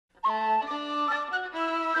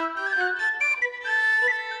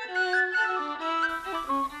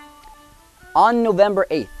On November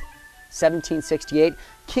 8th, 1768,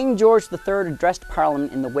 King George III addressed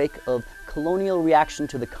Parliament in the wake of colonial reaction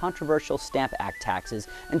to the controversial Stamp Act taxes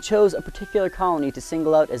and chose a particular colony to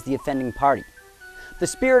single out as the offending party. The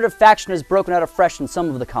spirit of faction has broken out afresh in some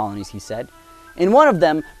of the colonies, he said. In one of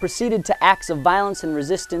them, proceeded to acts of violence and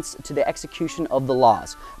resistance to the execution of the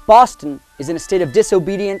laws. Boston is in a state of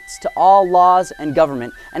disobedience to all laws and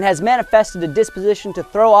government and has manifested a disposition to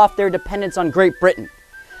throw off their dependence on Great Britain.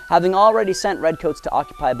 Having already sent redcoats to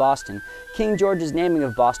occupy Boston, King George's naming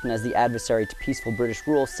of Boston as the adversary to peaceful British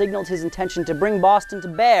rule signaled his intention to bring Boston to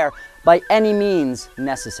bear by any means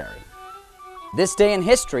necessary. This Day in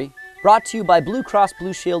History, brought to you by Blue Cross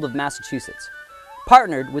Blue Shield of Massachusetts,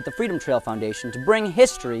 partnered with the Freedom Trail Foundation to bring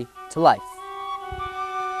history to life.